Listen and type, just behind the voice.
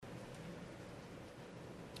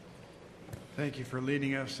Thank you for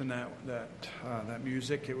leading us in that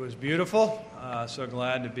music. It was beautiful. So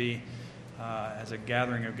glad to be as a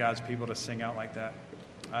gathering of God's people to sing out like that.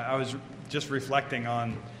 I was just reflecting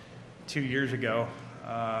on 2 years ago,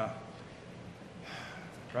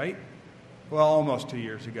 right? Well, almost 2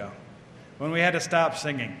 years ago, when we had to stop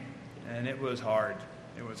singing, and it was hard.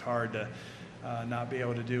 It was hard to not be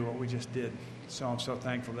able to do what we just did. So I'm so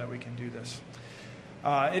thankful that we can do this.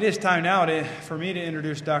 It is time now for me to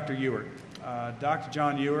introduce Dr. Ewart. Dr.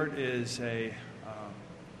 John Ewart is a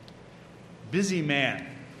busy man,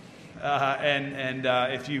 and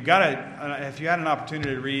if you had an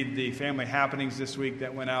opportunity to read the family happenings this week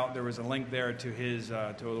that went out, there was a link there to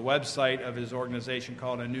the website of his organization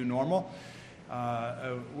called A New Normal,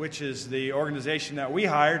 which is the organization that we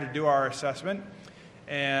hired to do our assessment.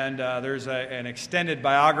 And there's an extended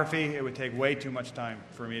biography. It would take way too much time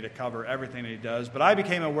for me to cover everything that he does. But I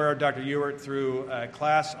became aware of Dr. Ewart through a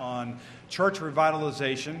class on church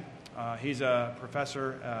revitalization. He's a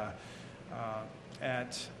professor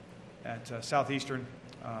at Southeastern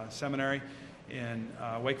Seminary in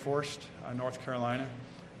Wake Forest, North Carolina.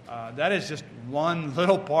 That is just one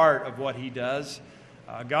little part of what he does.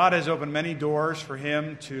 God has opened many doors for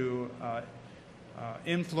him to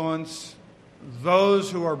influence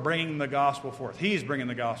those who are bringing the gospel forth. He's bringing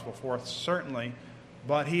the gospel forth, certainly,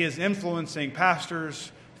 but he is influencing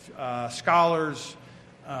pastors, scholars,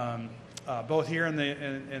 both here in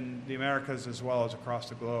the Americas as well as across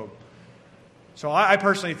the globe. So I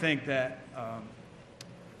personally think that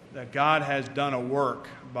God has done a work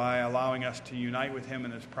by allowing us to unite with him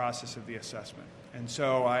in this process of the assessment. And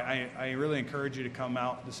so I really encourage you to come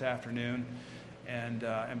out this afternoon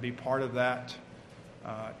and be part of that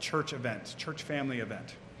church family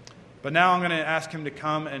event. But now I'm going to ask him to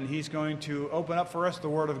come, and he's going to open up for us the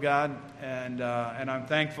Word of God, and I'm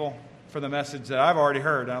thankful for the message that I've already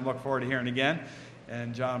heard. I'm looking forward to hearing it again.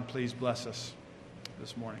 And John, please bless us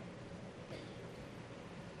this morning.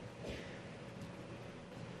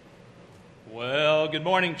 Well, good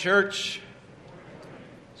morning, church.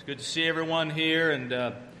 It's good to see everyone here,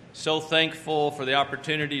 and so thankful for the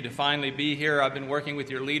opportunity to finally be here. I've been working with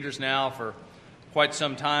your leaders now for quite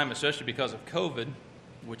some time, especially because of COVID,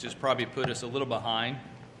 which has probably put us a little behind,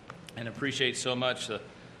 and appreciate so much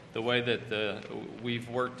the way that we've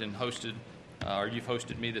worked and hosted, or you've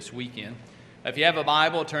hosted me this weekend. If you have a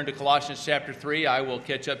Bible, turn to Colossians chapter 3. I will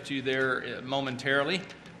catch up to you there momentarily,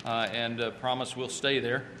 and promise we'll stay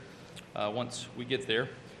there once we get there.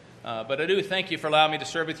 But I do thank you for allowing me to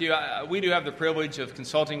serve with you. We do have the privilege of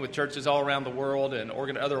consulting with churches all around the world and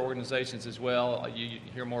other organizations as well. You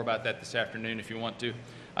hear more about that this afternoon if you want to.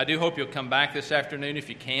 I do hope you'll come back this afternoon if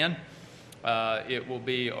you can. It will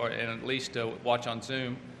be, and at least watch on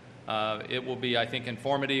Zoom. It will be, I think,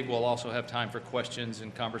 informative. We'll also have time for questions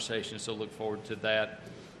and conversations, so look forward to that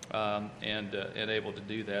and able to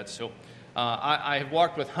do that. So I have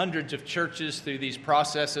walked with hundreds of churches through these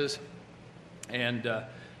processes, and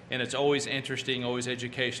it's always interesting, always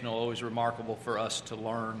educational, always remarkable for us to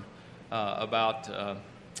learn about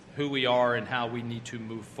who we are and how we need to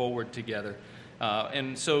move forward together.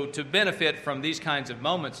 And so to benefit from these kinds of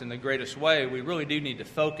moments in the greatest way, we really do need to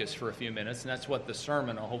focus for a few minutes, and that's what the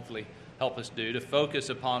sermon will hopefully help us do, to focus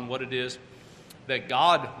upon what it is that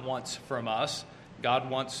God wants from us, God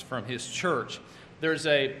wants from His church. There's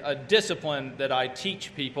a discipline that I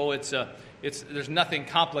teach people. There's nothing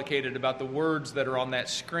complicated about the words that are on that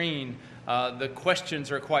screen. The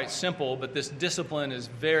questions are quite simple, but this discipline is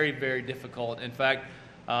very, very difficult. In fact,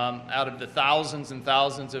 out of the thousands and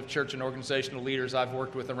thousands of church and organizational leaders I've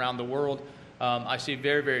worked with around the world, I see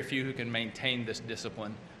very, very few who can maintain this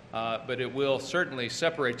discipline. But it will certainly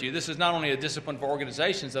separate you. This is not only a discipline for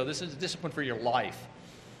organizations, though. This is a discipline for your life.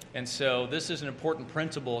 And so this is an important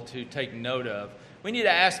principle to take note of. We need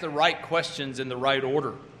to ask the right questions in the right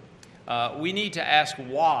order. We need to ask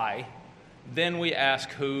why, then we ask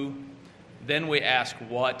who, then we ask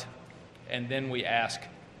what, and then we ask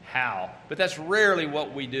how. But that's rarely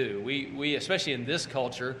what we do. We especially in this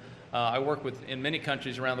culture, I work in many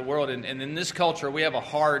countries around the world, and in this culture we have a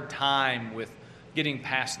hard time with getting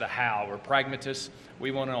past the how. We're pragmatists.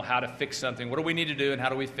 We want to know how to fix something. What do we need to do, and how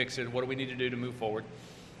do we fix it? What do we need to do to move forward?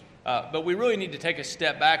 But we really need to take a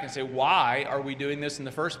step back and say, why are we doing this in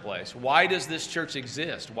the first place? Why does this church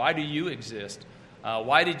exist? Why do you exist?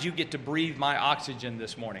 Why did you get to breathe my oxygen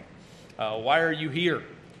this morning? Why are you here?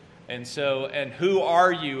 And who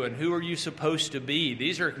are you, and who are you supposed to be?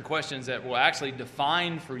 These are questions that will actually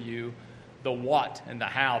define for you the what and the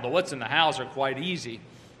how. The what's and the hows are quite easy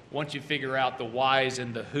once you figure out the whys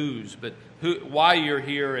and the whos. But why you're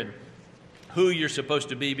here and who you're supposed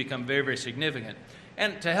to be become very, very significant.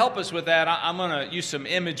 And to help us with that, I'm going to use some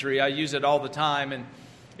imagery. I use it all the time, and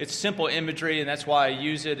it's simple imagery, and that's why I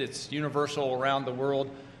use it. It's universal around the world,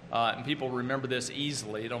 and people remember this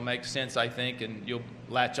easily. It'll make sense, I think, and you'll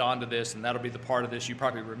latch on to this, and that'll be the part of this you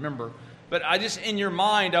probably remember. But in your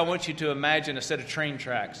mind, I want you to imagine a set of train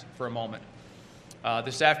tracks for a moment.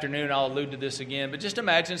 This afternoon, I'll allude to this again, but just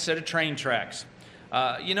imagine a set of train tracks.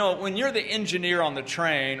 When you're the engineer on the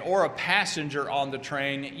train or a passenger on the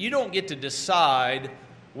train, you don't get to decide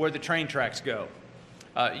where the train tracks go.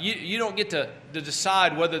 You don't get to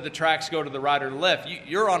decide whether the tracks go to the right or the left.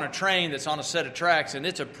 You're on a train that's on a set of tracks, and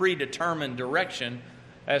it's a predetermined direction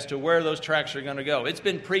as to where those tracks are going to go. It's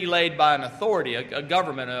been pre-laid by an authority, a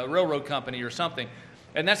government, a railroad company or something.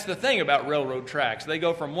 And that's the thing about railroad tracks. They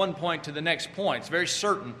go from one point to the next point. It's very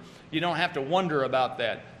certain. You don't have to wonder about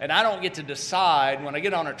that. And I don't get to decide when I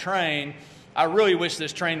get on a train, I really wish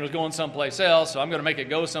this train was going someplace else, so I'm going to make it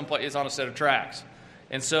go someplace. It's on a set of tracks.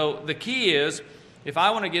 And so the key is, if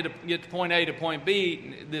I want to get to point A to point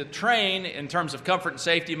B, the train, in terms of comfort and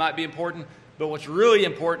safety, might be important. But what's really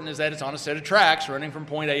important is that it's on a set of tracks running from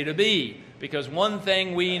point A to B. Because one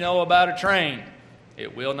thing we know about a train,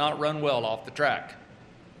 it will not run well off the track.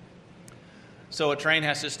 So a train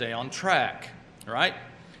has to stay on track, right?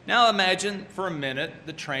 Now imagine for a minute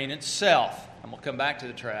the train itself. And we'll come back to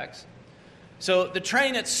the tracks. So the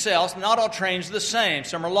train itself, not all trains are the same.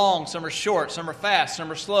 Some are long, some are short, some are fast,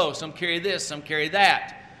 some are slow, some carry this, some carry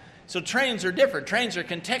that. So trains are different. Trains are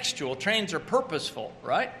contextual. Trains are purposeful,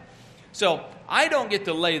 right? So I don't get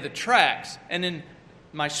to lay the tracks. And in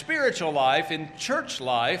my spiritual life, in church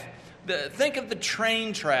life, think of the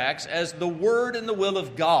train tracks as the word and the will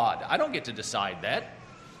of God. I don't get to decide that.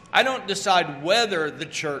 I don't decide whether the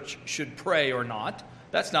church should pray or not.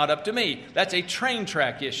 That's not up to me. That's a train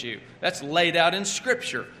track issue. That's laid out in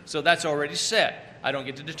Scripture. So that's already set. I don't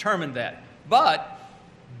get to determine that. But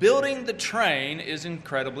building the train is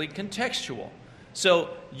incredibly contextual. So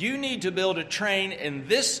you need to build a train in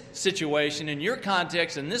this situation, in your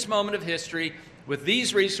context, in this moment of history, with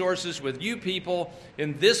these resources, with you people,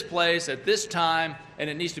 in this place, at this time, and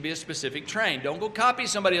it needs to be a specific train. Don't go copy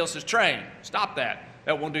somebody else's train. Stop that.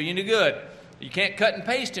 That won't do you any good. You can't cut and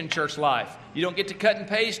paste in church life. You don't get to cut and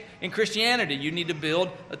paste in Christianity. You need to build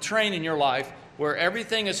a train in your life where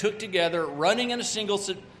everything is hooked together, running in a single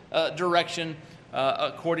direction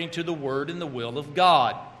according to the word and the will of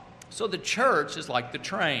God. So the church is like the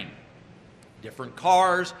train. Different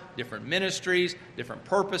cars, different ministries, different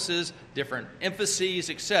purposes, different emphases,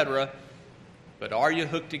 etc. But are you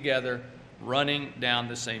hooked together, running down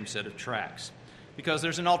the same set of tracks? Because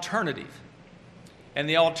there's an alternative. And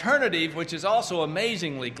the alternative, which is also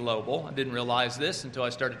amazingly global, I didn't realize this until I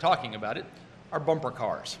started talking about it, are bumper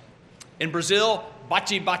cars. In Brazil,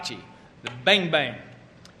 bate-bate, the bang-bang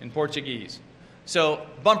in Portuguese. So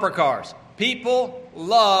bumper cars. People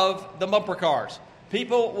love the bumper cars.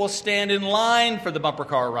 People will stand in line for the bumper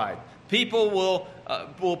car ride. People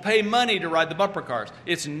will pay money to ride the bumper cars.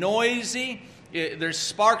 It's noisy. There's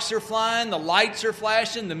sparks are flying. The lights are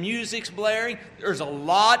flashing. The music's blaring. There's a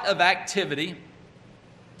lot of activity.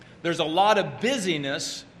 There's a lot of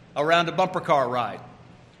busyness around a bumper car ride.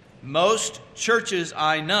 Most churches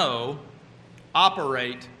I know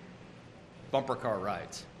operate bumper car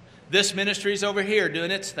rides. This ministry is over here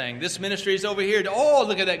doing its thing. This ministry is over here. Oh,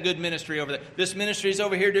 look at that good ministry over there. This ministry is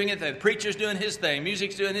over here doing its thing. The preacher's doing his thing.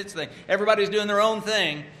 Music's doing its thing. Everybody's doing their own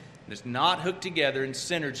thing. It's not hooked together in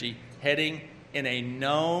synergy, heading in a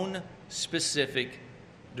known specific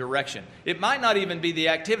direction. It might not even be the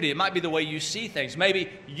activity. It might be the way you see things. Maybe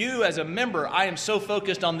you as a member, I am so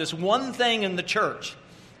focused on this one thing in the church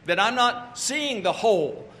that I'm not seeing the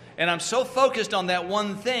whole. And I'm so focused on that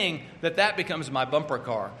one thing that becomes my bumper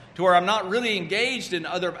car, to where I'm not really engaged in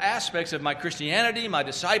other aspects of my Christianity, my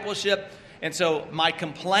discipleship. And so my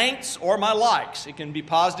complaints or my likes, it can be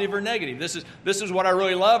positive or negative. This is what I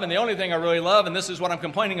really love, and the only thing I really love, and this is what I'm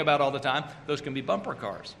complaining about all the time. Those can be bumper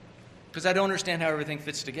cars. Because I don't understand how everything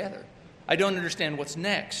fits together. I don't understand what's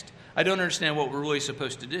next. I don't understand what we're really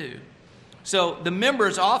supposed to do. So the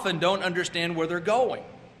members often don't understand where they're going.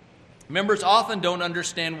 Members often don't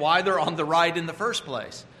understand why they're on the ride in the first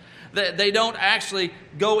place. They don't actually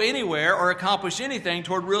go anywhere or accomplish anything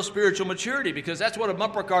toward real spiritual maturity, because that's what a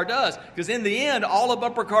bumper car does. Because in the end, all a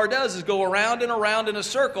bumper car does is go around and around in a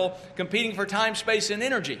circle, competing for time, space, and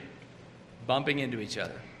energy, bumping into each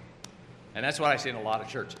other. And that's what I see in a lot of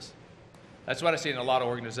churches. That's what I see in a lot of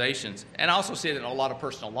organizations. And I also see it in a lot of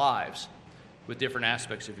personal lives with different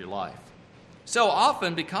aspects of your life. So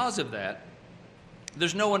often, because of that,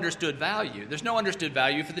 there's no understood value. There's no understood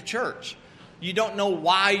value for the church. You don't know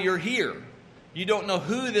why you're here. You don't know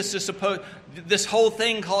who this whole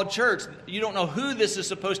thing called church, you don't know who this is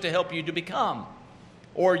supposed to help you to become.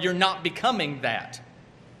 Or you're not becoming that.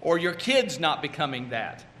 Or your kid's not becoming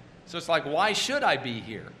that. So it's like, why should I be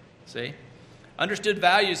here? See? Understood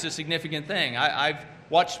value is a significant thing. I've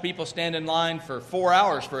watched people stand in line for 4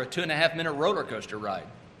 hours for a 2.5-minute roller coaster ride.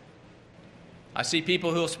 I see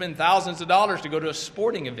people who will spend thousands of dollars to go to a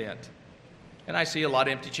sporting event. And I see a lot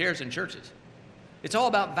of empty chairs in churches. It's all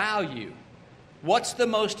about value. What's the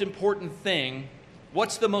most important thing?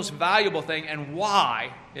 What's the most valuable thing? And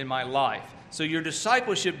why in my life? So your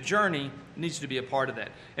discipleship journey needs to be a part of that.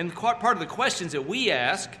 And part of the questions that we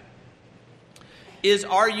ask is,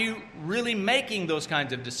 are you really making those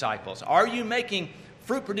kinds of disciples? Are you making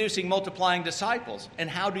fruit-producing, multiplying disciples? And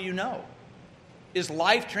how do you know? Is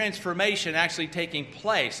life transformation actually taking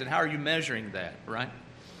place? And how are you measuring that, right?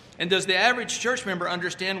 And does the average church member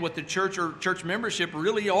understand what the church or church membership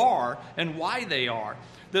really are and why they are?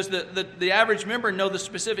 Does the average member know the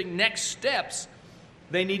specific next steps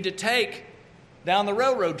they need to take down the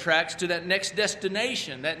railroad tracks to that next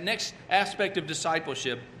destination, that next aspect of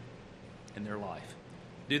discipleship in their life?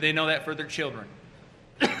 Do they know that for their children?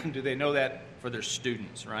 Do they know that for their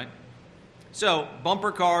students, right? So,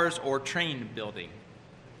 bumper cars or train building.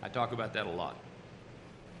 I talk about that a lot.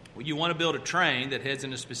 Well, you want to build a train that heads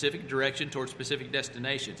in a specific direction towards specific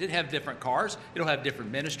destinations. It'll have different cars. It'll have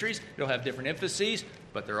different ministries. It'll have different emphases,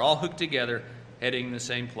 but they're all hooked together, heading in the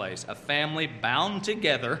same place. A family bound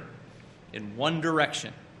together in one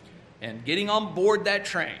direction. And getting on board that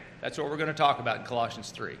train, that's what we're going to talk about in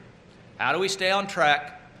Colossians 3. How do we stay on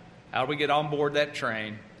track? How do we get on board that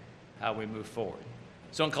train? How do we move forward?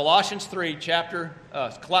 So in Colossians 3, verse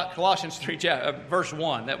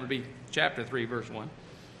 1, that would be chapter 3, verse 1.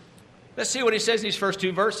 Let's see what he says in these first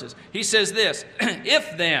two verses. He says this,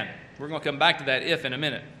 if then, we're going to come back to that if in a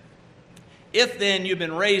minute. If then you've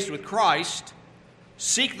been raised with Christ,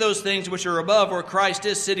 seek those things which are above where Christ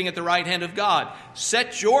is sitting at the right hand of God.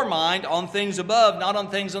 Set your mind on things above, not on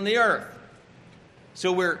things on the earth.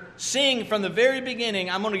 So we're seeing from the very beginning,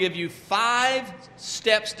 I'm going to give you 5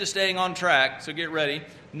 steps to staying on track, so get ready.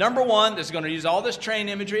 Number 1, this is going to use all this train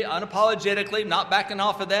imagery unapologetically, not backing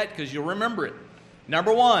off of that because you'll remember it.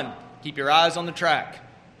 Number 1, keep your eyes on the track.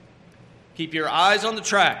 Keep your eyes on the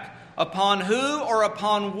track. Upon who or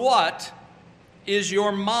upon what is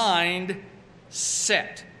your mind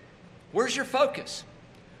set? Where's your focus?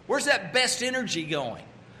 Where's that best energy going?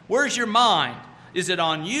 Where's your mind? Is it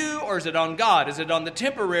on you or is it on God? Is it on the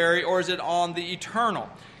temporary or is it on the eternal?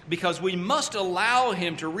 Because we must allow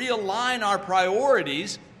Him to realign our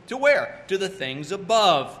priorities to where? To the things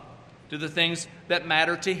above, to the things that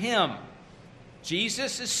matter to Him.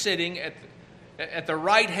 Jesus is sitting at the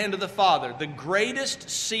right hand of the Father, the greatest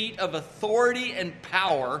seat of authority and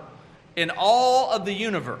power in all of the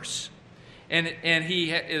universe. And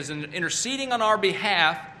He is interceding on our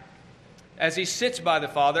behalf as He sits by the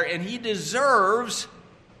Father, and He deserves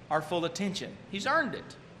our full attention. He's earned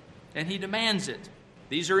it, and He demands it.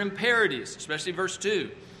 These are imperatives, especially verse 2.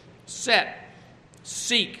 Set,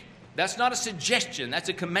 seek. That's not a suggestion, that's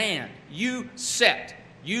a command. You set.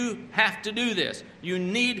 You have to do this. You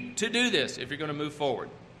need to do this if you're going to move forward.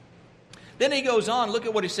 Then he goes on, look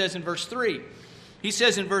at what he says in verse 3. He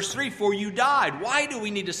says in verse 3, for you died. Why do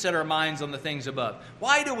we need to set our minds on the things above?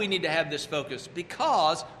 Why do we need to have this focus?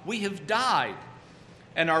 Because we have died,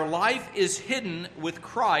 and our life is hidden with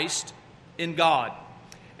Christ in God.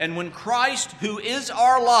 And when Christ, who is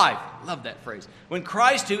our life, love that phrase, when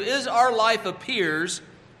Christ, who is our life, appears,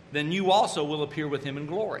 then you also will appear with Him in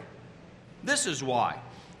glory. This is why.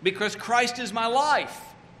 Because Christ is my life.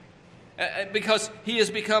 Because He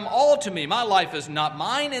has become all to me. My life is not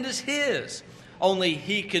mine, it is His. Only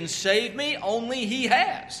He can save me, only He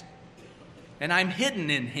has. And I'm hidden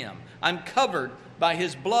in Him. I'm covered by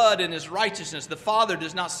His blood and His righteousness. The Father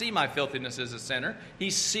does not see my filthiness as a sinner. He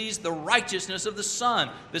sees the righteousness of the Son,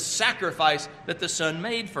 the sacrifice that the Son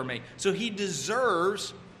made for me. So He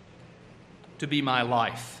deserves to be my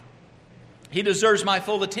life. He deserves my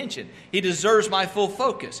full attention. He deserves my full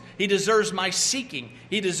focus. He deserves my seeking.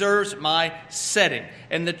 He deserves my setting.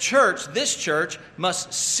 And the church, this church,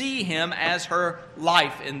 must see Him as her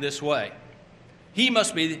life in this way. He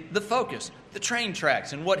must be the focus, the train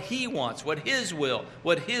tracks, and what He wants, what His will,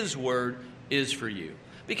 what His word is for you.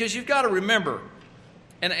 Because you've got to remember,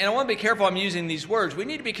 and I want to be careful I'm using these words, we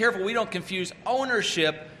need to be careful we don't confuse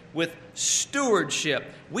ownership with stewardship.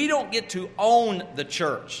 We don't get to own the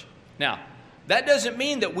church. Now, that doesn't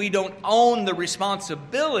mean that we don't own the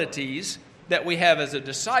responsibilities that we have as a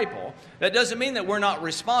disciple. That doesn't mean that we're not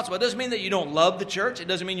responsible. It doesn't mean that you don't love the church. It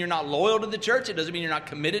doesn't mean you're not loyal to the church. It doesn't mean you're not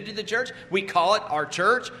committed to the church. We call it our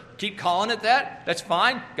church. Keep calling it that. That's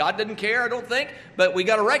fine. God doesn't care, I don't think. But we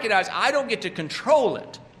got to recognize I don't get to control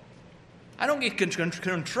it. I don't get to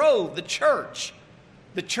control the church.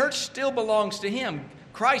 The church still belongs to Him.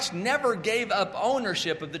 Christ never gave up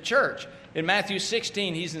ownership of the church. In Matthew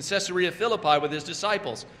 16, He's in Caesarea Philippi with His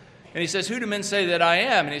disciples. And He says, "Who do men say that I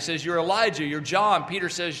am?" And He says, "You're Elijah, you're John." Peter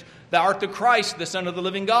says, "Thou art the Christ, the Son of the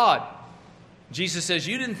living God." Jesus says,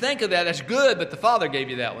 "You didn't think of that. That's good, but the Father gave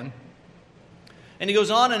you that one." And He goes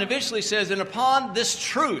on and eventually says, "And upon this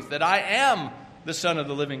truth that I am the Son of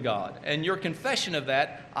the living God, and your confession of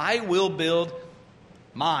that, I will build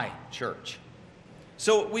my church."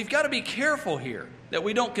 So we've got to be careful here that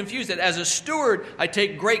we don't confuse that. As a steward, I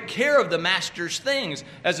take great care of the master's things.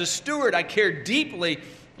 As a steward, I care deeply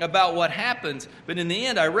about what happens. But in the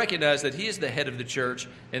end, I recognize that He is the head of the church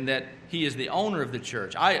and that He is the owner of the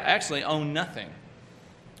church. I actually own nothing.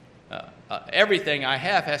 Everything I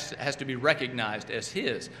have has to be recognized as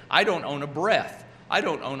His. I don't own a breath. I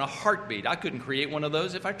don't own a heartbeat. I couldn't create one of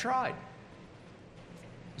those if I tried.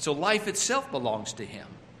 So life itself belongs to Him.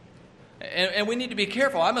 And we need to be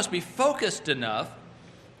careful. I must be focused enough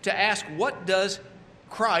to ask, what does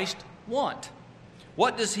Christ want?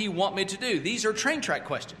 What does He want me to do? These are train track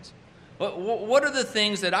questions. What are the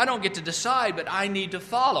things that I don't get to decide, but I need to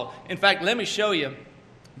follow? In fact, let me show you.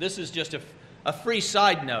 This is just a free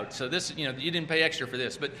side note. So this, you didn't pay extra for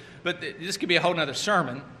this, but this could be a whole nother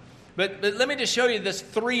sermon. But let me just show you this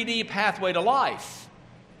 3D pathway to life.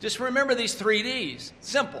 Just remember these 3Ds.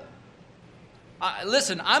 Simple.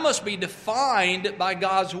 Listen, I must be defined by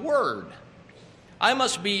God's Word. I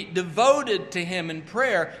must be devoted to Him in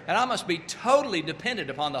prayer, and I must be totally dependent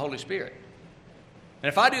upon the Holy Spirit. And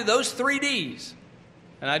if I do those 3Ds,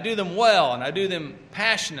 and I do them well, and I do them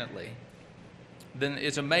passionately, then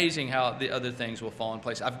it's amazing how the other things will fall in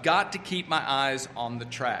place. I've got to keep my eyes on the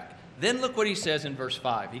track. Then look what He says in verse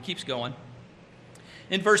 5. He keeps going.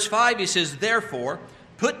 In verse 5, He says, "Therefore,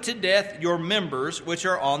 put to death your members which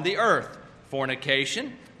are on the earth,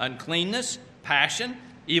 fornication, uncleanness, passion,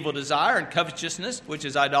 evil desire, and covetousness, which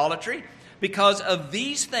is idolatry. Because of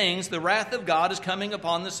these things the wrath of God is coming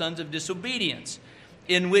upon the sons of disobedience,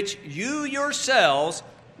 in which you yourselves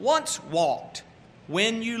once walked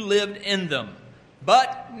when you lived in them.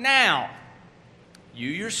 But now you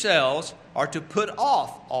yourselves are to put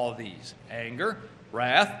off all these: anger,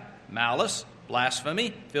 wrath, malice,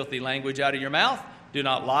 blasphemy, filthy language out of your mouth. Do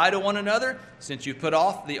not lie to one another, since you put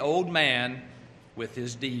off the old man with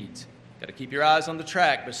his deeds." Got to keep your eyes on the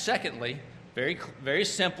track. But secondly, very, very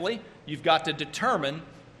simply, you've got to determine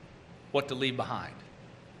what to leave behind.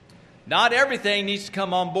 Not everything needs to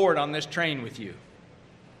come on board on this train with you.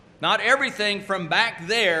 Not everything from back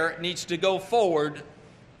there needs to go forward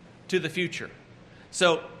to the future.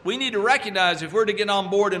 So we need to recognize, if we're to get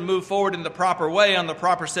on board and move forward in the proper way, on the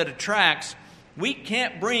proper set of tracks, we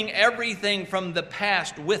can't bring everything from the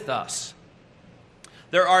past with us.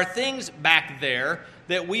 There are things back there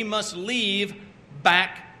that we must leave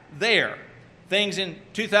back there. Things in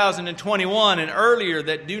 2021 and earlier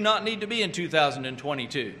that do not need to be in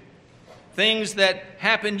 2022. Things that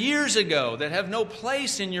happened years ago that have no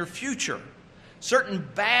place in your future. Certain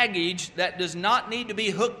baggage that does not need to be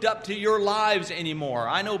hooked up to your lives anymore.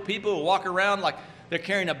 I know people who walk around like they're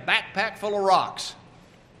carrying a backpack full of rocks.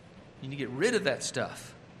 You need to get rid of that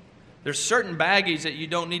stuff. There's certain baggage that you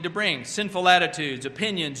don't need to bring. Sinful attitudes,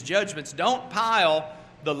 opinions, judgments. Don't pile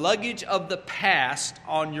the luggage of the past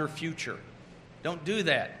on your future. Don't do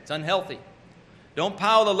that. It's unhealthy. Don't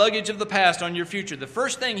pile the luggage of the past on your future. The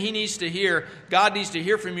first thing He needs to hear, God needs to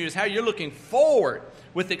hear from you, is how you're looking forward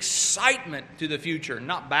with excitement to the future,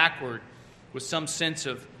 not backward with some sense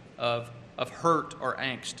of hurt or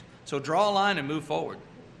angst. So draw a line and move forward.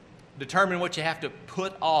 Determine what you have to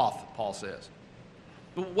put off, Paul says.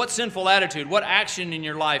 What sinful attitude, what action in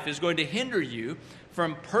your life is going to hinder you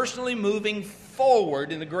from personally moving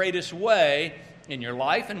forward in the greatest way in your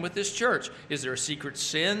life and with this church? Is there a secret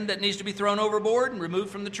sin that needs to be thrown overboard and removed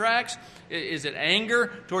from the tracks? Is it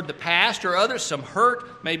anger toward the past or others? Some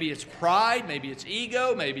hurt? Maybe it's pride. Maybe it's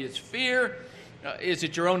ego. Maybe it's fear. Is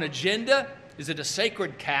it your own agenda? Is it a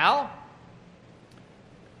sacred cow?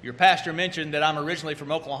 Your pastor mentioned that I'm originally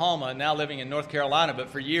from Oklahoma and now living in North Carolina, but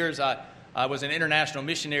for years I was an international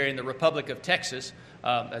missionary in the Republic of Texas.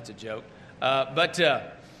 That's a joke. I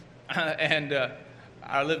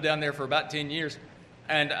lived down there for about 10 years.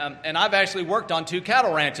 And I've actually worked on 2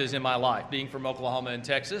 cattle ranches in my life, being from Oklahoma and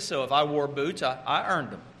Texas. So if I wore boots, I earned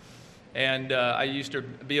them. And I used to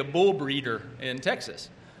be a bull breeder in Texas.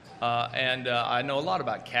 and I know a lot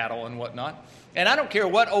about cattle and whatnot. And I don't care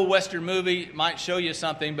what old Western movie might show you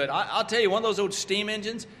something, but I'll tell you, one of those old steam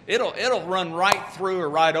engines, it'll run right through or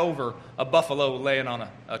right over a buffalo laying on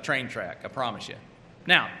a train track, I promise you.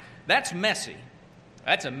 Now, that's messy.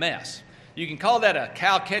 That's a mess. You can call that a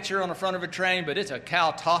cow catcher on the front of a train, but it's a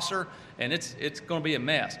cow tosser, and it's going to be a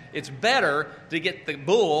mess. It's better to get the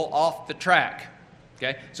bull off the track.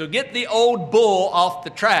 Okay? So get the old bull off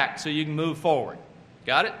the track so you can move forward.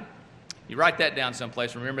 Got it? You write that down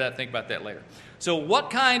someplace. Remember that. Think about that later. So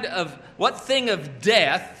what thing of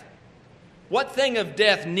death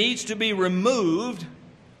needs to be removed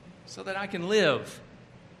so that I can live?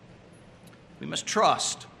 We must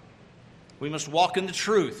trust. We must walk in the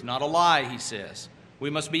truth, not a lie, he says. We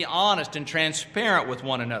must be honest and transparent with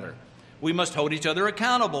one another. We must hold each other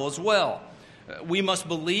accountable as well. We must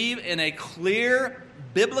believe in a clear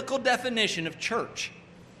biblical definition of church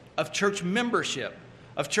membership,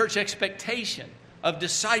 of church expectation, of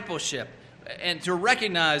discipleship, and to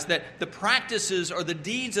recognize that the practices or the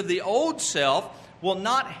deeds of the old self will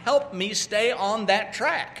not help me stay on that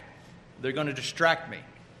track. They're going to distract me.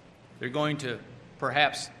 They're going to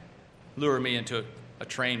perhaps lure me into a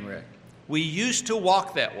train wreck. We used to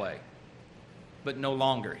walk that way, but no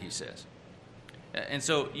longer, he says. And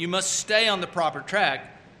so you must stay on the proper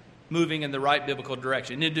track, moving in the right biblical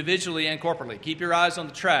direction, individually and corporately. Keep your eyes on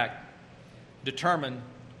the track. Determine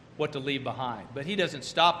what to leave behind. But he doesn't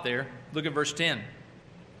stop there. Look at verse 10.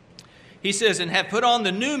 He says, and have put on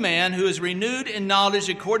the new man who is renewed in knowledge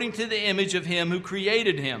according to the image of him who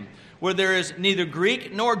created him, where there is neither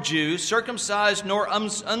Greek nor Jew, circumcised nor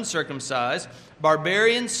uncircumcised,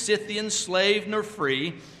 barbarian, Scythian, slave nor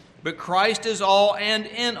free, but Christ is all and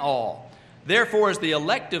in all. Therefore, as the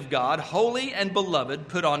elect of God, holy and beloved,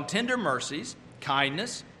 put on tender mercies,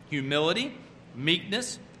 kindness, humility,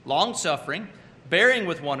 meekness, long-suffering, bearing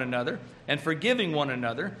with one another, and forgiving one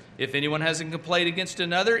another. If anyone has a complaint against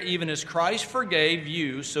another, even as Christ forgave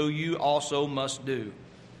you, so you also must do.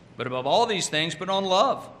 But above all these things, put on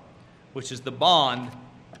love, which is the bond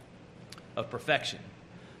of perfection.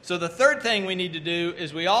 So the third thing we need to do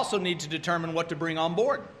is we also need to determine what to bring on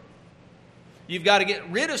board. You've got to get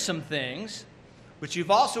rid of some things, but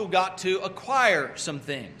you've also got to acquire some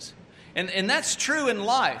things. And that's true in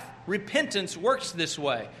life. Repentance works this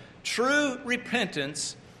way. True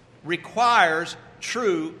repentance requires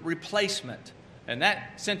true replacement. And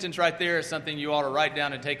that sentence right there is something you ought to write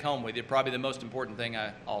down and take home with you. Probably the most important thing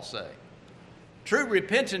I'll say. True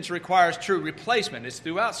repentance requires true replacement. It's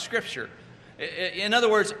throughout Scripture. In other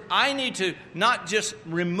words, I need to not just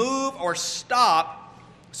remove or stop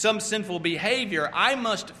some sinful behavior. I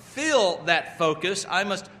must fill that focus. I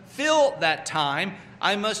must fill that time.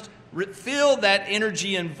 I must fill that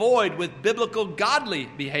energy and void with biblical godly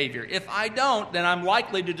behavior. If I don't, then I'm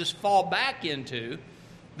likely to just fall back into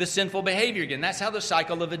the sinful behavior again. That's how the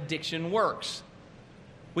cycle of addiction works.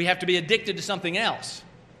 We have to be addicted to something else.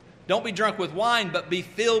 Don't be drunk with wine, but be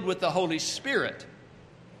filled with the Holy Spirit.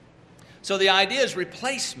 So the idea is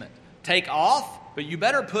replacement. Take off, but you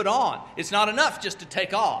better put on. It's not enough just to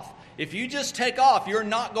take off. If you just take off, you're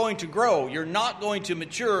not going to grow. You're not going to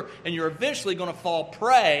mature, and you're eventually going to fall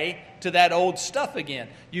prey to that old stuff again.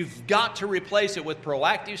 You've got to replace it with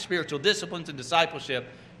proactive spiritual disciplines and discipleship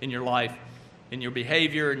in your life, in your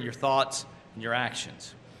behavior, in your thoughts, and your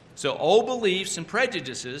actions. So old beliefs and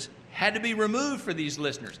prejudices had to be removed for these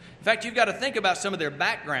listeners. In fact, you've got to think about some of their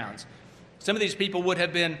backgrounds. Some of these people would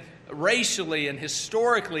have been racially and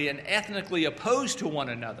historically and ethnically opposed to one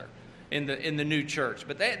another in the new church.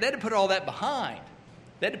 But they had to put all that behind.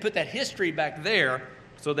 They had to put that history back there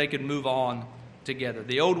so they could move on together.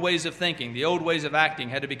 The old ways of thinking, the old ways of acting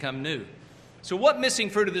had to become new. So what missing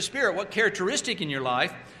fruit of the Spirit, what characteristic in your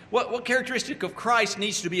life, what characteristic of Christ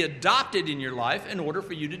needs to be adopted in your life in order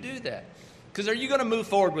for you to do that? Because are you going to move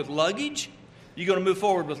forward with luggage? Are you going to move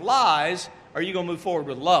forward with lies? Or are you going to move forward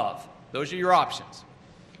with love? Those are your options.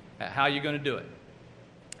 How are you going to do it?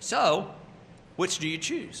 So, which do you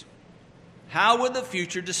choose? How will the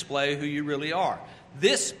future display who you really are?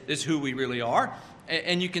 This is who we really are.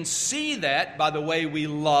 And you can see that by the way we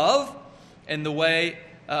love and the way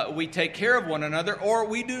we take care of one another, or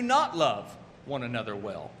we do not love one another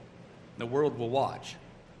well. The world will watch.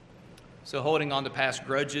 So holding on to past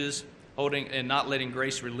grudges, holding and not letting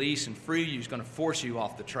grace release and free you is going to force you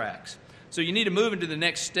off the tracks. So you need to move into the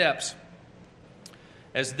next steps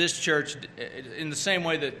as this church, in the same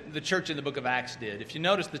way that the church in the book of Acts did. If you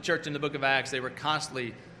notice the church in the book of Acts, they were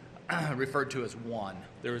constantly referred to as one.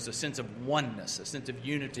 There was a sense of oneness, a sense of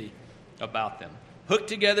unity about them. Hooked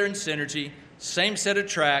together in synergy, same set of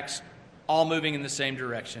tracks, all moving in the same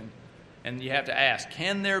direction. And you have to ask,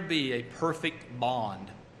 can there be a perfect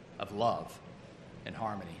bond of love and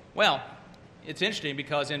harmony? Well, it's interesting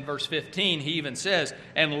because in verse 15 he even says,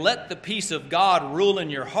 "And let the peace of God rule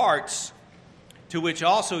in your hearts, to which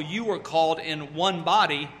also you were called in one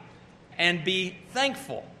body, and be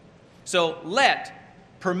thankful." So let,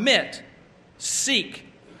 permit, seek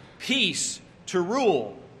peace to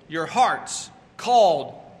rule your hearts,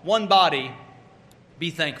 called one body,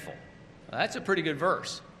 be thankful. Now, that's a pretty good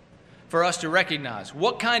verse for us to recognize.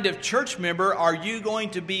 What kind of church member are you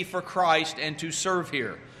going to be for Christ and to serve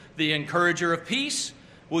here? The encourager of peace?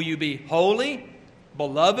 Will you be holy,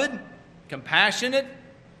 beloved, compassionate,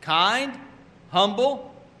 kind,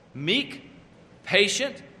 humble, meek,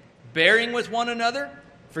 patient, bearing with one another,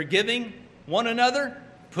 forgiving one another,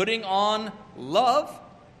 putting on love,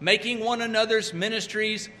 making one another's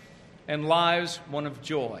ministries and lives one of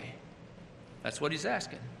joy? That's what he's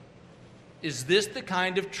asking. Is this the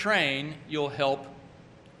kind of train you'll help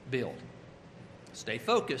build? Stay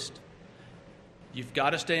focused. You've got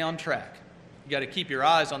to stay on track. You've got to keep your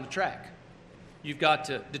eyes on the track. You've got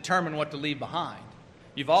to determine what to leave behind.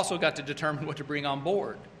 You've also got to determine what to bring on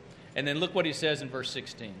board. And then look what he says in verse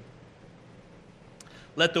 16.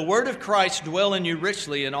 "Let the word of Christ dwell in you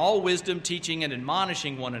richly in all wisdom, teaching and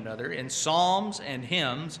admonishing one another in psalms and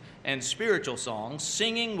hymns and spiritual songs,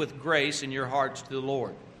 singing with grace in your hearts to the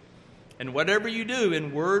Lord. And whatever you do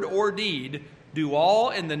in word or deed, do all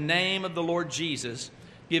in the name of the Lord Jesus,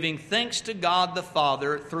 giving thanks to God the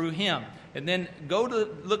Father through him." And then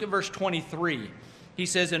look at verse 23. He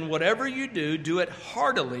says, "And whatever you do, do it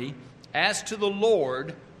heartily as to the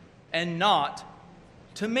Lord and not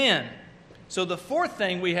to men." So the fourth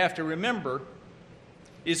thing we have to remember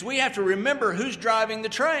is we have to remember who's driving the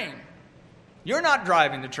train. You're not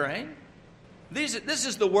driving the train. This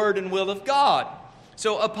is the word and will of God.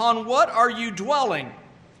 So upon what are you dwelling?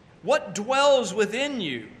 What dwells within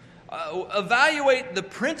you? Evaluate the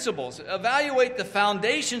principles. Evaluate the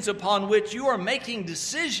foundations upon which you are making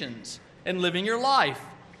decisions and living your life.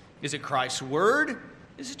 Is it Christ's word?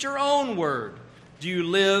 Is it your own word? Do you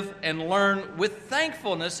live and learn with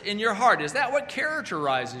thankfulness in your heart? Is that what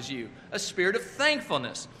characterizes you? A spirit of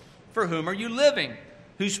thankfulness. For whom are you living?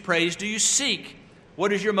 Whose praise do you seek?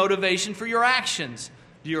 What is your motivation for your actions?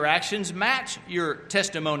 Do your actions match your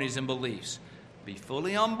testimonies and beliefs? Be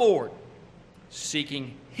fully on board,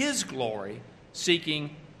 seeking his glory,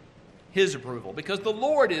 seeking his approval. Because the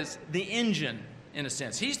Lord is the engine, in a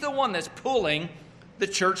sense. He's the one that's pulling the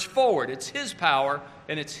church forward. It's his power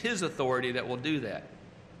and it's his authority that will do that.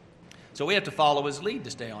 So we have to follow his lead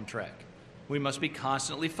to stay on track. We must be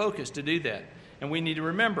constantly focused to do that. And we need to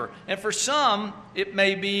remember. And for some, it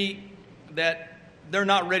may be that they're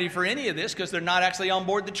not ready for any of this because they're not actually on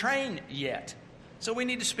board the train yet. So we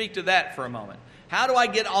need to speak to that for a moment. How do I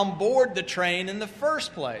get on board the train in the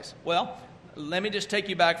first place? Well, let me just take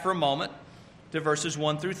you back for a moment to verses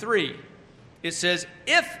 1 through 3. It says,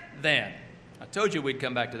 "If then," I told you we'd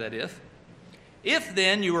come back to that if. "If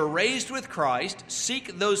then you were raised with Christ,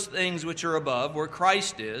 seek those things which are above, where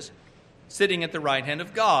Christ is, sitting at the right hand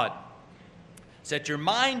of God. Set your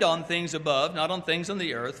mind on things above, not on things on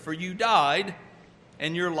the earth, for you died,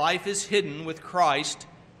 and your life is hidden with Christ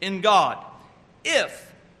in God."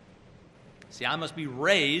 If. See, I must be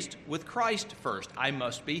raised with Christ first. I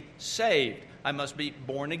must be saved. I must be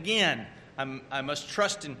born again. I must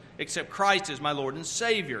trust and accept Christ as my Lord and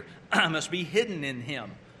Savior. I must be hidden in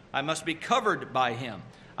him. I must be covered by him.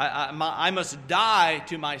 I must die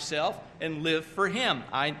to myself and live for him.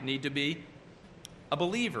 I need to be a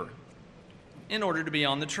believer in order to be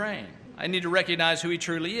on the train. I need to recognize who he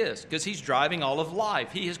truly is because he's driving all of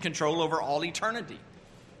life. He has control over all eternity.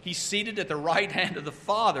 He's seated at the right hand of the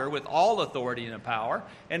Father with all authority and power.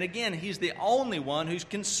 And again, he's the only one who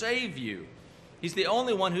can save you. He's the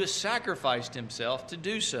only one who has sacrificed himself to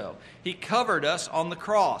do so. He covered us on the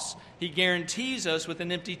cross. He guarantees us with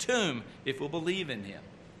an empty tomb if we'll believe in him.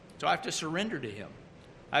 So I have to surrender to him.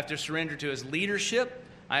 I have to surrender to his leadership.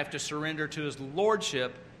 I have to surrender to his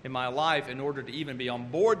lordship in my life in order to even be on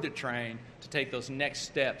board the train to take those next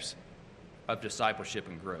steps of discipleship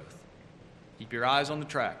and growth. Keep your eyes on the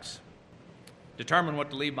tracks. Determine what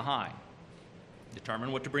to leave behind.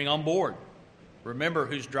 Determine what to bring on board. Remember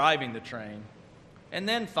who's driving the train. And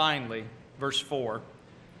then finally, verse 4,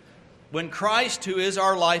 "When Christ, who is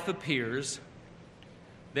our life, appears,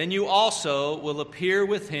 then you also will appear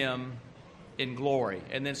with him in glory."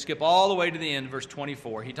 And then skip all the way to the end, verse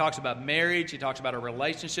 24. He talks about marriage. He talks about our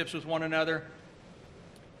relationships with one another.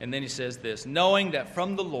 And then he says this, "Knowing that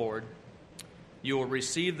from the Lord you will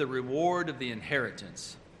receive the reward of the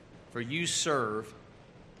inheritance, for you serve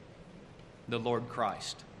the Lord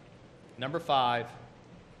Christ." Number 5,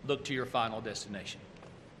 look to your final destination.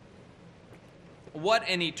 What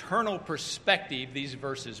an eternal perspective these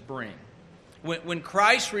verses bring. When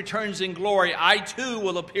Christ returns in glory, I too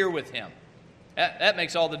will appear with him. That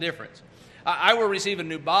makes all the difference. I will receive a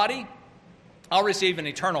new body. I'll receive an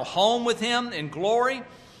eternal home with him in glory.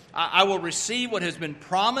 I will receive what has been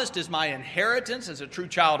promised as my inheritance as a true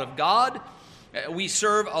child of God. We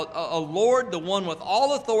serve a Lord, the one with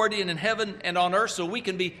all authority in heaven and on earth, so we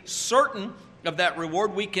can be certain of that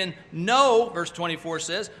reward. We can know, verse 24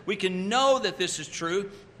 says, we can know that this is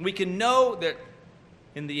true. We can know that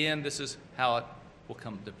in the end, this is how it will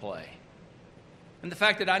come to play. And the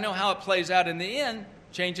fact that I know how it plays out in the end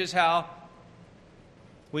changes how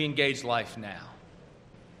we engage life now.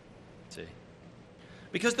 See?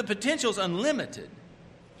 Because the potential is unlimited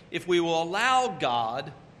if we will allow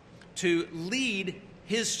God to lead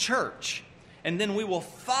his church. And then we will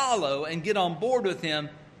follow and get on board with him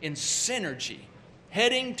in synergy,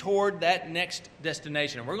 heading toward that next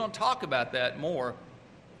destination. And we're going to talk about that more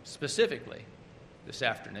specifically this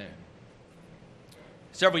afternoon.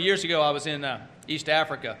 Several years ago, I was in East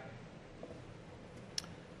Africa,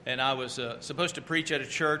 and I was supposed to preach at a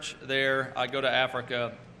church there. I go to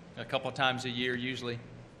Africa a couple of times a year usually,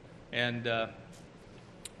 and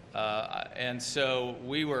so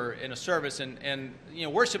we were in a service, and you know,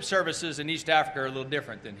 worship services in East Africa are a little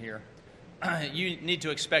different than here. You need to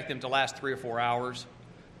expect them to last 3 or 4 hours.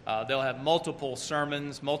 They'll have multiple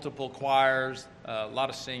sermons, multiple choirs, a lot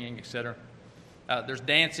of singing, etc. There's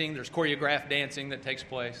dancing, there's choreographed dancing that takes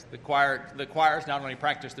place. The choirs not only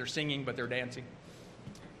practice their singing, but they're dancing.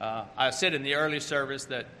 I said in the early service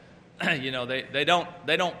that you know, they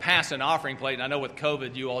don't pass an offering plate, and I know with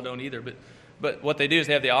COVID you all don't either, but what they do is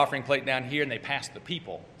they have the offering plate down here and they pass the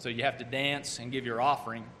people. So you have to dance and give your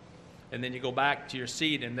offering, and then you go back to your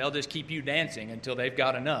seat and they'll just keep you dancing until they've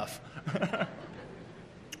got enough.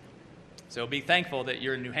 So be thankful that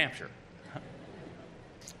you're in New Hampshire.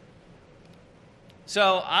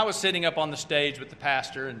 So I was sitting up on the stage with the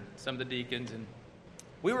pastor and some of the deacons, and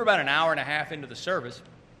we were about an hour and a half into the service.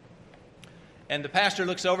 And the pastor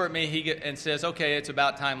looks over at me and says, "Okay, it's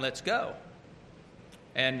about time, let's go."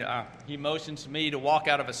 And he motions me to walk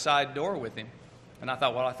out of a side door with him. And I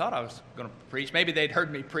thought I was going to preach. Maybe they'd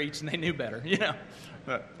heard me preach and they knew better, you know.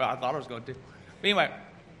 But I thought I was going to. But anyway,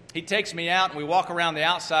 he takes me out and we walk around the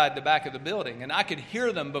outside, the back of the building. And I could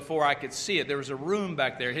hear them before I could see it. There was a room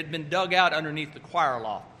back there. It had been dug out underneath the choir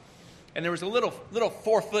loft. And there was a little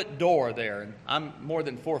 4-foot door there. And I'm more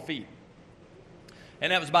than 4 feet.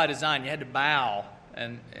 And that was by design. You had to bow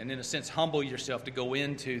and in a sense, humble yourself to go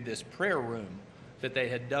into this prayer room that they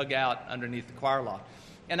had dug out underneath the choir loft.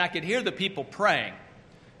 And I could hear the people praying.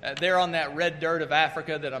 There on that red dirt of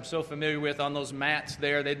Africa that I'm so familiar with, on those mats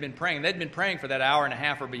there, they'd been praying. They'd been praying for that hour and a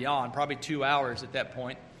half or beyond, probably 2 hours at that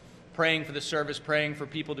point, praying for the service, praying for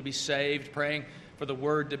people to be saved, praying for the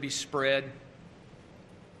word to be spread.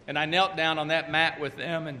 And I knelt down on that mat with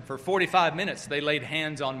them, and for 45 minutes they laid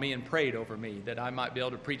hands on me and prayed over me that I might be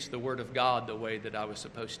able to preach the word of God the way that I was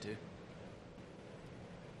supposed to.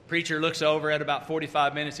 Preacher looks over at about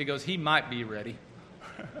 45 minutes. He goes, "He might be ready."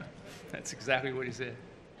 That's exactly what he said.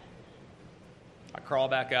 I crawl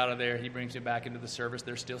back out of there. He brings me back into the service.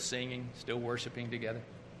 They're still singing, still worshiping together.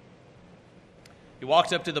 He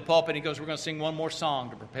walks up to the pulpit and he goes, "We're going to sing one more song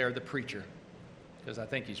to prepare the preacher because I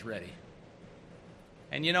think he's ready."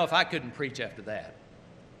 And you know, if I couldn't preach after that,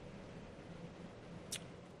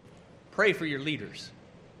 pray for your leaders.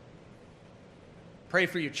 Pray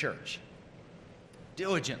for your church.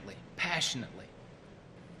 Diligently, passionately,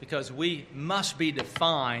 because we must be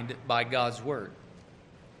defined by God's word.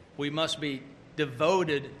 We must be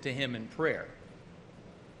devoted to him in prayer.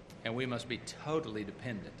 And we must be totally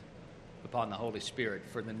dependent upon the Holy Spirit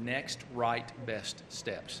for the next right, best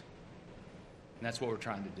steps. And that's what we're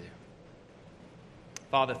trying to do.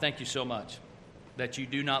 Father, thank you so much that you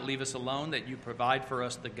do not leave us alone, that you provide for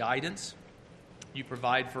us the guidance. You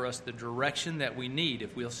provide for us the direction that we need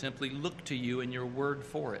if we'll simply look to you and your word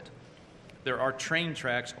for it. There are train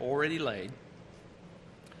tracks already laid.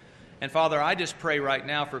 And Father, I just pray right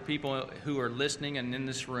now for people who are listening and in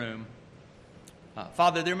this room.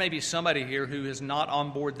 Father, there may be somebody here who is not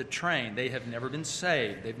on board the train. They have never been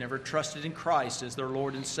saved. They've never trusted in Christ as their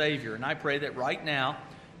Lord and Savior. And I pray that right now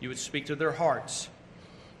you would speak to their hearts.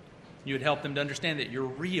 You would help them to understand that you're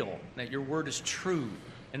real, that your word is true,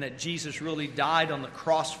 and that Jesus really died on the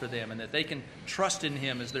cross for them, and that they can trust in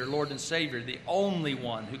him as their Lord and Savior, the only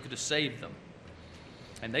one who could have saved them.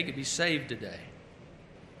 And they could be saved today.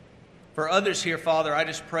 For others here, Father, I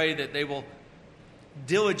just pray that they will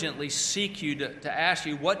diligently seek you to ask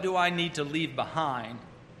you, what do I need to leave behind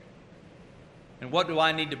And what do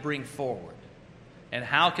I need to bring forward? And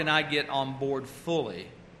how can I get on board fully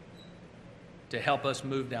to help us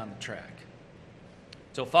move down the track?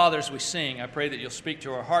 So, Father, as we sing, I pray that you'll speak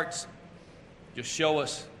to our hearts. You'll show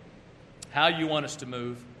us how you want us to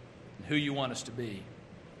move and who you want us to be.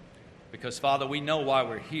 Because, Father, we know why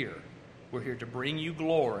we're here. We're here to bring you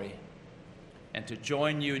glory and to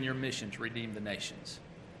join you in your mission to redeem the nations.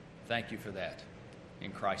 Thank you for that.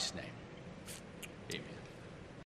 In Christ's name, amen.